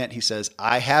response. Kent, he says,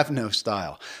 "I have no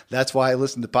style. That's why I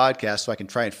listen to podcasts, so I can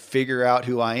try and figure out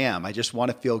who I am. I just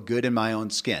want to feel good in my own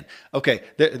skin." Okay,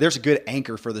 there's a good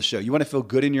anchor for the show. You want to feel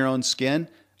good in your own skin?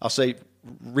 I'll say,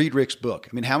 read Rick's book.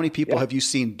 How many people have you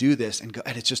seen do this and go,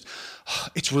 and it's just,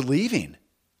 it's relieving.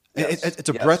 Yes. It's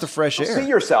a breath of fresh air. You'll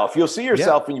see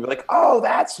yourself and you'll be like, oh,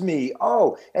 that's me.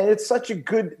 Oh, and it's such a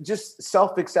good, just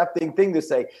self-accepting thing to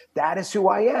say, that is who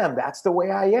I am. That's the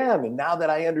way I am. And now that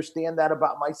I understand that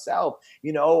about myself,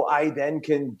 I then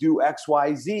can do X,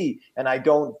 Y, Z, and I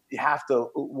don't have to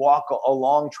walk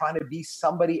along trying to be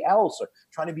somebody else or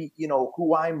trying to be,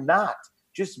 who I'm not.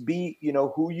 Just be,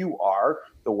 who you are,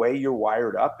 the way you're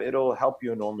wired up. It'll help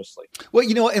you enormously. Well,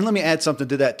 and let me add something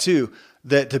to that too,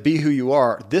 that to be who you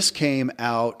are, this came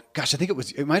out, gosh, I think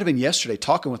it might've been yesterday,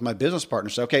 talking with my business partner.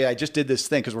 So, okay, I just did this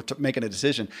thing because we're making a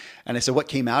decision. And I said, what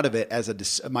came out of it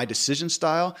as my decision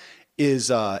style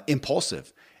is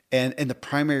impulsive. And the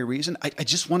primary reason, I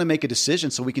just want to make a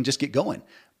decision so we can just get going.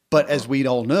 But as we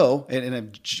all know, and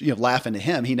I'm laughing to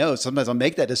him, he knows sometimes I'll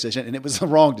make that decision and it was the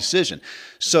wrong decision.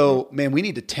 So, man, we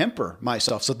need to temper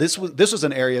myself. So this was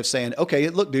an area of saying, okay,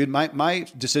 look, dude, my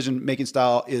decision making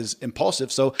style is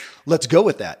impulsive. So let's go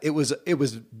with that. It was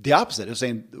the opposite. It was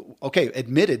saying, okay,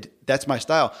 admitted that's my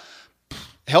style.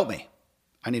 Help me.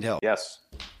 I need help.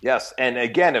 Yes. And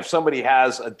again, if somebody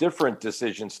has a different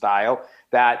decision style,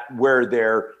 where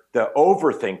they're the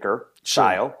overthinker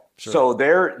style. Sure.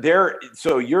 So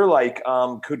so you're like,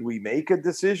 could we make a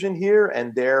decision here?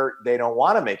 And they don't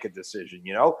want to make a decision,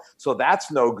 so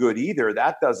that's no good either.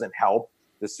 That doesn't help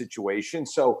the situation.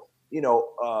 So,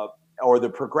 or the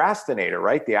procrastinator,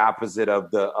 right? The opposite of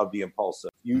the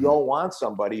impulsive. You don't want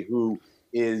somebody who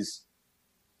is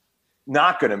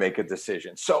not going to make a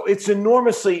decision. So it's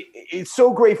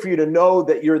so great for you to know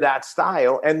that you're that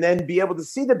style and then be able to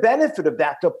see the benefit of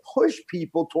that to push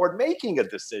people toward making a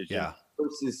decision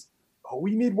versus,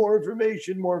 we need more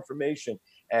information.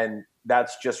 And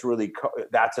that's just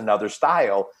that's another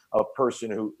style of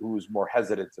person who's more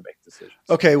hesitant to make decisions.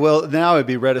 Okay. Well, now I'd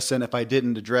be reticent if I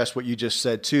didn't address what you just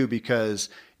said too, because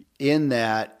in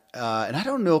that, and I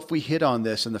don't know if we hit on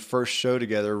this in the first show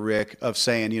together, Rick, of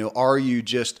saying, are you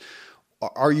just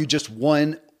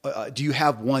one, do you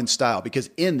have one style? Because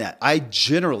in that, I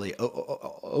generally,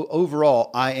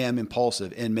 overall, I am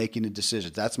impulsive in making the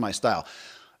decisions. That's my style,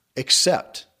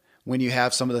 except when you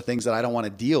have some of the things that I don't want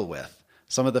to deal with,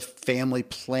 some of the family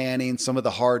planning, some of the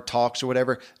hard talks or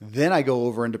whatever, then I go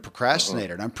over into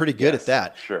procrastinator. And I'm pretty good at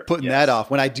that, putting that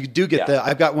off. When I do get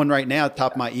I've got one right now at the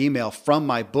top of my email from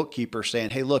my bookkeeper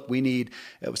saying, hey, look, we need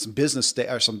some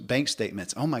or some bank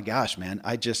statements. Oh my gosh, man.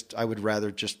 I would rather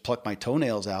just pluck my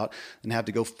toenails out and have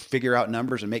to go figure out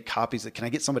numbers and make copies. Can I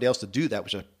get somebody else to do that?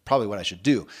 Which is probably what I should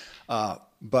do.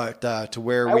 but to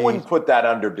where I wouldn't put that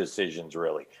under decisions,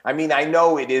 really. I mean, I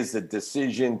know it is a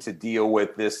decision to deal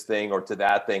with this thing or to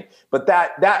that thing, but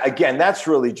that again, that's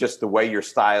really just the way your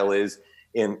style is.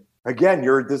 Again,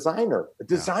 you're a designer. A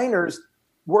designer's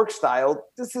work style,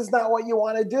 this is not what you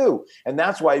want to do. And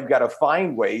that's why you've got to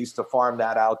find ways to farm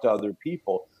that out to other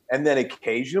people. And then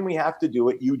occasionally we have to do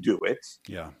it, you do it.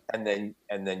 Yeah. And then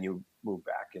you move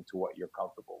back into what you're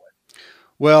comfortable with.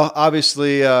 Well,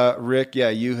 obviously, Rick,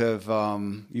 you have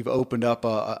you've opened up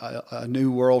a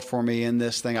new world for me in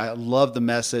this thing. I love the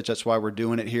message. That's why we're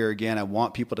doing it here again. I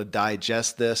want people to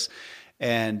digest this.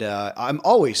 And I'm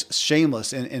always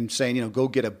shameless in saying, go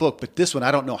get a book. But this one, I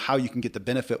don't know how you can get the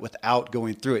benefit without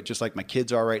going through it. Just like my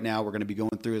kids are right now, we're going to be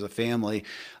going through as a family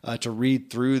to read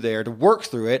through there, to work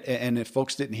through it. And if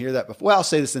folks didn't hear that before, well, I'll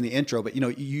say this in the intro, but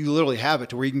you literally have it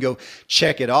to where you can go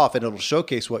check it off and it'll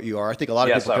showcase what you are. I think a lot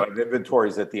of people. Yes, inventory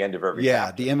is at the end of every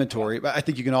chapter. The inventory. But I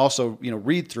think you can also,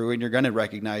 read through and you're going to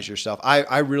recognize yourself.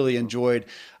 I really enjoyed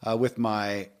with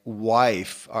my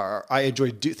wife, I enjoy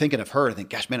thinking of her. I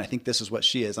think, gosh, man, I think this is what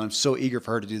she is. And I'm so eager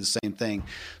for her to do the same thing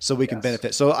so we can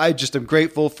benefit. So I just am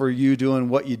grateful for you doing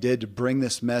what you did to bring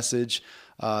this message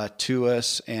to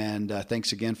us. And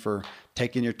thanks again for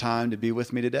taking your time to be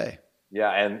with me today. Yeah,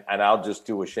 and I'll just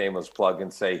do a shameless plug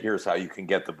and say, here's how you can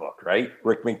get the book, right?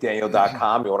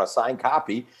 rickmcdaniel.com. You want a signed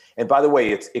copy. And by the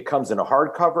way, it comes in a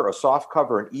hardcover, a soft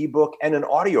cover, an ebook, and an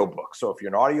audiobook. So if you're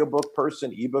an audiobook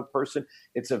person, ebook person,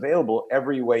 it's available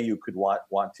every way you could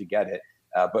want to get it.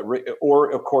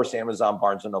 Or of course, Amazon,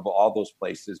 Barnes & Noble, all those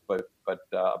places. But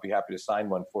I'll be happy to sign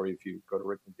one for you if you go to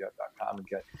rickmcdaniel.com and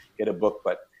get a book.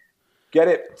 But get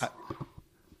it.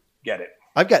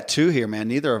 I've got 2 here, man.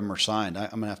 Neither of them are signed. I'm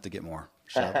going to have to get more.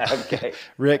 So. Okay.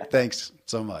 Rick, thanks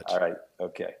so much. All right.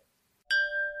 Okay.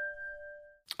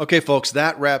 Okay, folks,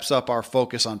 that wraps up our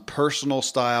focus on personal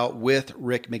style with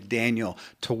Rick McDaniel.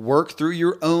 To work through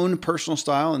your own personal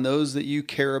style and those that you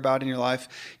care about in your life,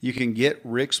 you can get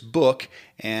Rick's book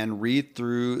and read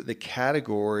through the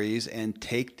categories and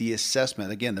take the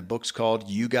assessment. Again, the book's called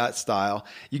You Got Style.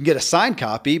 You can get a signed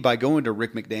copy by going to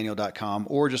rickmcdaniel.com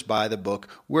or just buy the book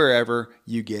wherever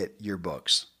you get your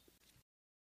books.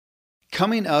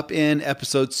 Coming up in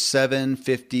episode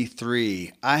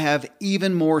 753, I have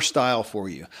even more style for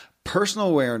you. Personal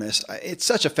awareness, it's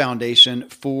such a foundation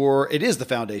it is the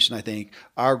foundation, I think,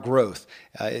 our growth,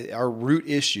 our root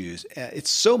issues. It's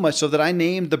so much so that I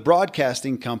named the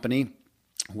broadcasting company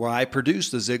where I produce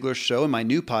the Ziglar Show and my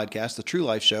new podcast, The True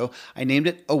Life Show, I named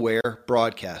it Aware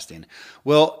Broadcasting.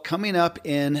 Well, coming up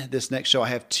in this next show, I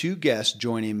have 2 guests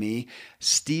joining me,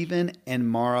 Stephen and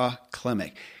Mara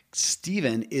Klimek.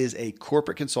 Stephen is a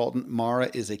corporate consultant. Mara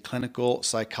is a clinical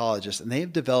psychologist, and they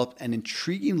have developed an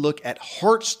intriguing look at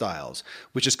heart styles,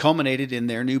 which is culminated in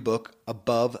their new book,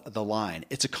 Above the Line.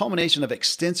 It's a culmination of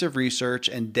extensive research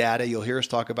and data. You'll hear us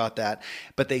talk about that,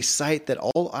 but they cite that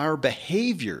all our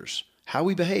behaviors, how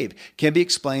we behave, can be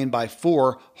explained by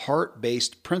 4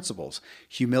 heart-based principles: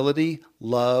 humility,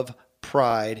 love,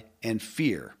 pride, and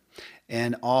fear.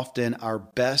 And often our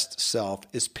best self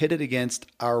is pitted against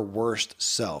our worst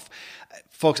self.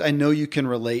 Folks, I know you can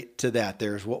relate to that.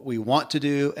 There's what we want to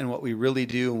do and what we really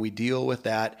do, and we deal with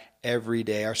that every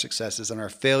day, our successes and our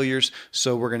failures.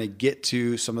 So we're going to get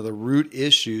to some of the root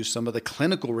issues, some of the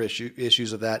clinical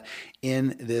issues of that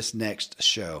in this next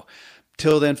show.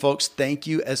 Till then, folks, thank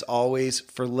you as always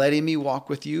for letting me walk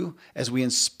with you as we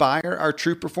inspire our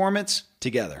true performance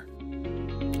together.